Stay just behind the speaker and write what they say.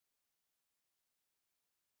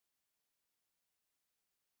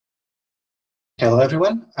Hello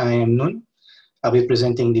everyone, I am Nuno. I'll be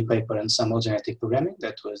presenting the paper Ensemble Genetic Programming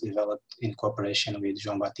that was developed in cooperation with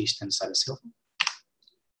João Batista and Sara Silva.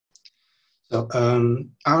 So,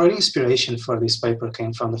 our inspiration for this paper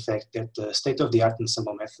came from the fact that the state-of-the-art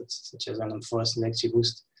ensemble methods, such as Random Forests and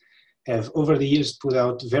XGBoost, have over the years put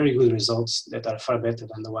out very good results that are far better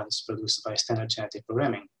than the ones produced by standard genetic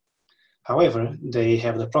programming. However, they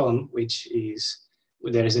have the problem, which is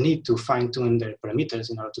there is a need to fine-tune their parameters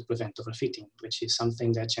in order to prevent overfitting, which is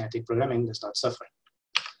something that genetic programming does not suffer.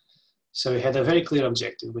 So we had a very clear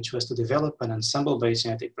objective, which was to develop an ensemble-based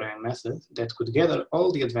genetic programming method that could gather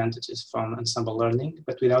all the advantages from ensemble learning,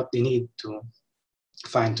 but without the need to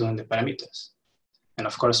fine-tune the parameters. And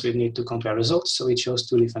of course, we need to compare results, so we chose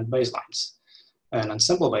two different baselines. An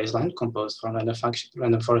ensemble baseline composed from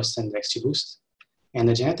Random Forests and XGBoost, and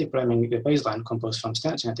a genetic programming baseline composed from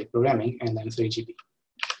standard genetic programming and M3GP.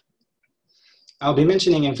 I'll be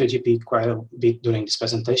mentioning M3GP quite a bit during this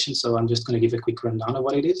presentation, so I'm just going to give a quick rundown of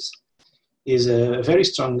what it is. It's a very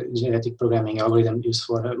strong genetic programming algorithm used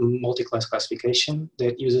for multi-class classification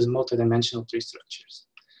that uses multidimensional tree structures.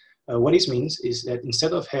 What this means is that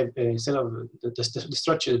instead of the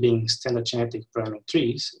structures being standard genetic programming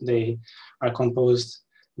trees, they are composed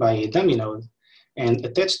by a dummy node, and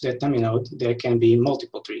attached to that dummy node, there can be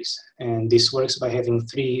multiple trees. And this works by having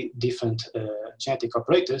three different genetic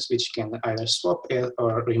operators, which can either swap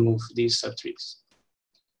or remove these subtrees.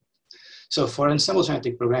 So for ensemble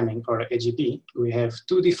genetic programming, or AGP, we have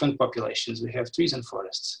two different populations. We have trees and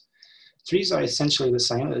forests. Trees are essentially the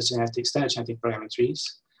same as standard genetic programming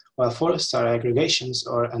trees, while forests are aggregations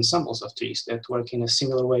or ensembles of trees that work in a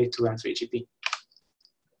similar way to M3GP.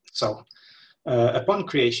 So, upon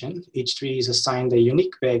creation, each tree is assigned a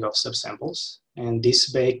unique bag of subsamples, and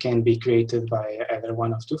this bag can be created by either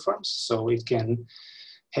one of two forms. So it can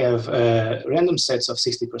have random sets of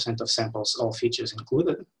 60% of samples, all features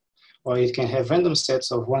included, or it can have random sets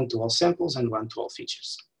of 1 to all samples and 1 to all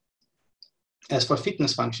features. As for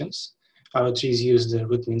fitness functions, our trees use the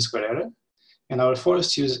root mean square error, and our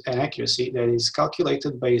forests use an accuracy that is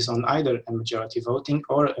calculated based on either a majority voting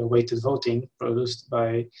or a weighted voting produced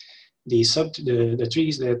by the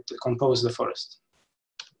trees that compose the forest.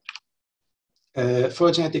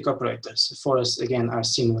 For genetic operators, forests again are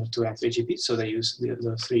similar to M3GP, so they use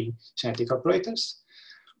the three genetic operators,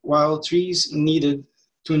 while trees needed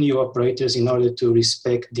two new operators in order to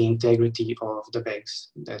respect the integrity of the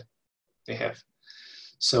bags that they have.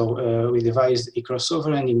 So we devised a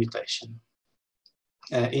crossover and immutation.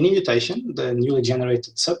 In immutation, the newly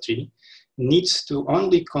generated subtree needs to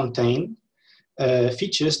only contain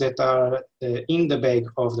features that are in the bag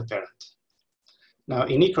of the parent. Now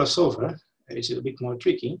in e-crossover, which is a bit more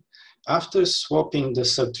tricky, after swapping the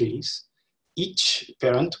subtrees, each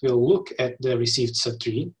parent will look at the received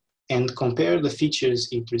subtree and compare the features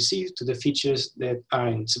it received to the features that are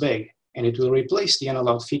in its bag, and it will replace the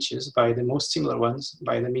unallowed features by the most similar ones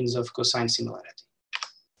by the means of cosine similarity.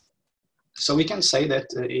 So we can say that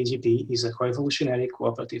AGP is a coevolutionary,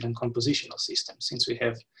 cooperative, and compositional system, since we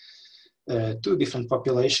have two different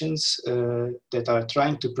populations that are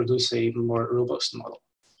trying to produce a more robust model.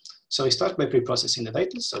 So we start by pre-processing the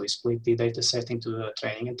data. So we split the data set into a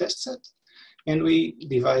training and test set, and we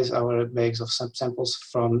devise our bags of subsamples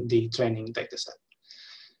from the training data set.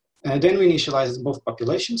 And then we initialize both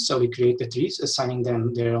populations. So we create the trees, assigning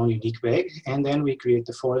them their own unique bag, and then we create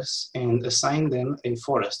the forests and assign them a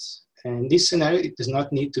forest. And in this scenario, it does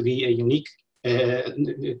not need to be a unique,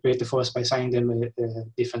 create the forest by assigning them a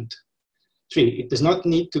different tree. It does not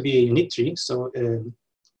need to be a unique tree, so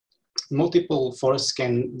multiple forests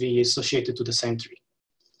can be associated to the same tree.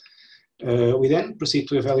 We then proceed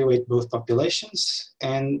to evaluate both populations,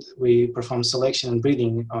 and we perform selection and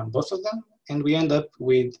breeding on both of them, and we end up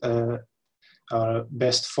with our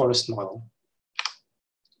best forest model.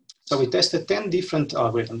 So we tested 10 different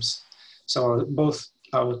algorithms. So both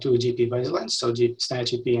our two GP baselines, so standard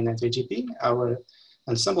GP and M3GP, our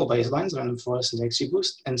ensemble baselines, Random Forests and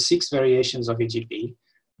XGBoost, and 6 variations of EGP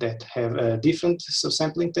that have different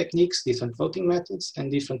subsampling techniques, different voting methods,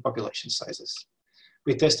 and different population sizes.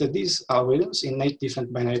 We tested these algorithms in 8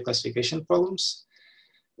 different binary classification problems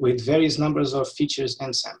with various numbers of features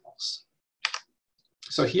and samples.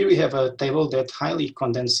 So here we have a table that highly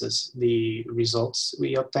condenses the results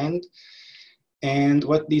we obtained. And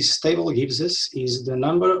what this table gives us is the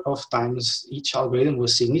number of times each algorithm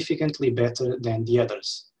was significantly better than the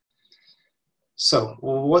others. So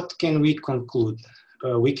what can we conclude?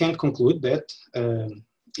 We can conclude that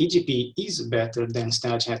EGP is better than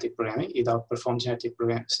standard genetic programming. It outperforms standard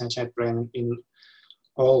genetic programming in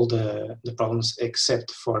all the problems except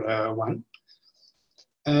for one.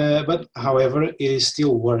 But however, it is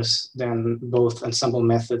still worse than both ensemble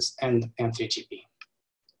methods and M3GP.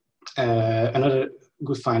 Another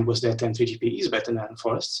good find was that M3GP is better than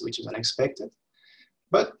forests, which is unexpected.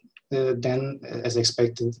 But then, as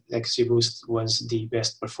expected, XGBoost was the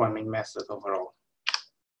best performing method overall.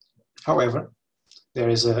 However, there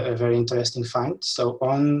is a very interesting find. So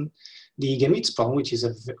on the gametes problem, which is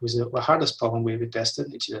the hardest problem we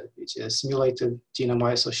tested, which is a simulated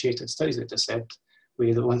genome-wide associated studies dataset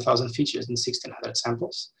with 1,000 features in 1,600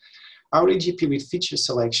 samples, our EGP with feature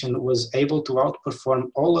selection was able to outperform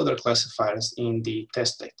all other classifiers in the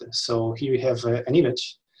test data. So here we have an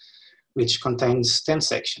image which contains 10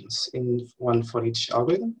 sections, one for each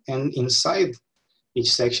algorithm, and inside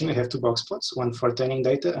each section we have two box plots, one for training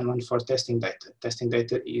data and one for testing data. Testing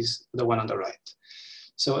data is the one on the right.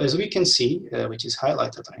 So as we can see, which is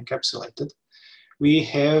highlighted or encapsulated, we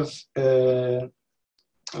have,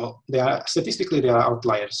 well, statistically there are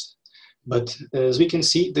outliers, but as we can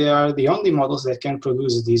see, they are the only models that can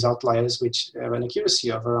produce these outliers, which have an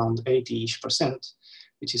accuracy of around 80-ish%,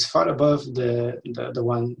 which is far above the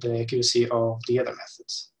accuracy of the other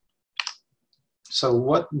methods. So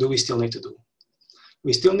what do we still need to do?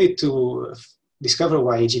 We still need to discover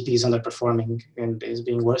why EGP is underperforming and is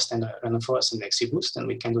being worse than Random Forests and XGBoost, and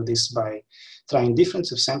we can do this by trying different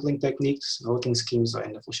sampling techniques, voting schemes,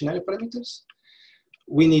 and evolutionary parameters.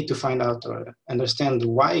 We need to find out or understand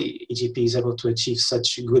why EGP is able to achieve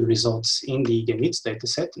such good results in the gametes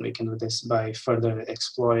dataset, and we can do this by further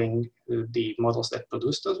exploring the models that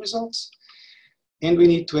produce those results. And we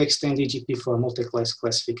need to extend EGP for multi-class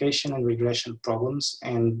classification and regression problems,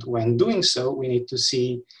 and when doing so, we need to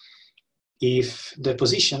see if the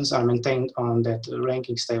positions are maintained on that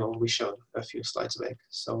rankings table we showed a few slides back.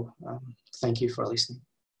 So thank you for listening.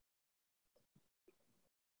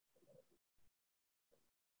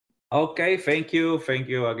 Okay, thank you. Thank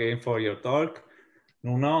you again for your talk,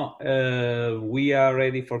 Nuno. We are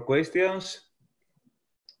ready for questions.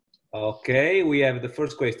 Okay, we have the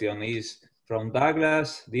first question is from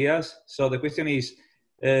Douglas Diaz. So the question is,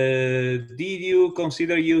 did you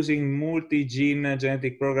consider using multi-gene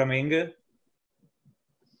genetic programming?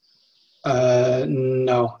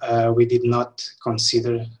 No, we did not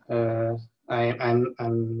consider.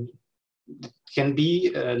 Can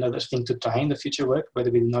be another thing to try in the future work, but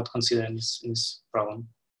we did not consider this problem.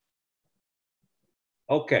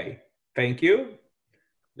 Okay, thank you.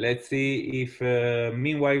 Let's see if,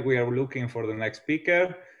 meanwhile, we are looking for the next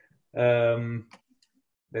speaker.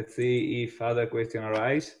 Let's see if other questions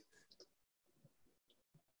arise.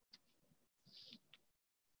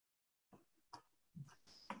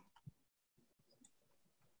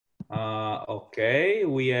 Okay,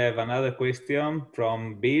 we have another question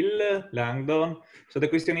from Bill Langdon. So the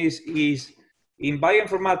question is in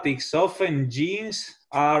bioinformatics, often genes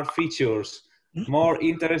are features more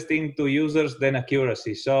interesting to users than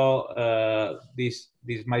accuracy. So this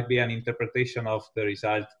might be an interpretation of the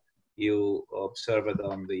result you observed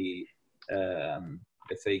on the,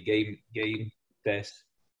 let's say, game test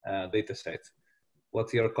data set.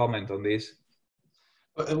 What's your comment on this?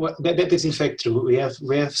 That is in fact true.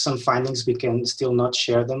 We have some findings. We can still not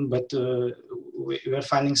share them, but we are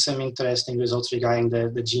finding some interesting results regarding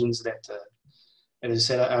the genes that, as I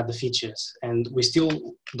said, are the features. And we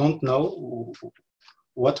still don't know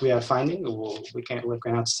what we are finding. We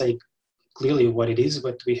cannot say clearly what it is,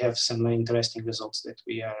 but we have some interesting results that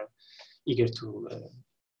we are eager to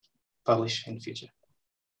publish in the future.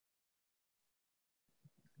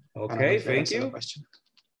 Okay, thank you.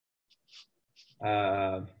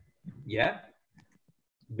 Yeah,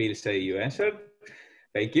 Bill say you answered.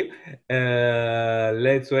 Thank you.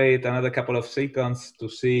 Let's wait another couple of seconds to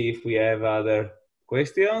see if we have other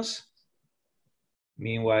questions.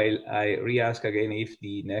 Meanwhile, I re-ask again if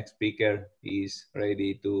the next speaker is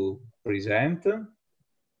ready to present.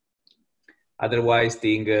 Otherwise,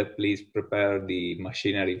 Ting, please prepare the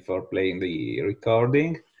machinery for playing the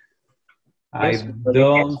recording. Yes, I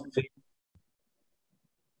don't think.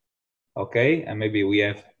 Okay, and maybe we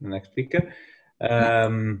have the next speaker.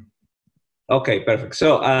 Okay, perfect.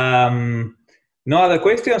 So no other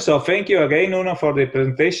questions. So thank you again, Nuno, for the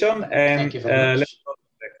presentation. And thank you very much. Let's go to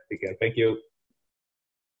the next speaker. Thank you.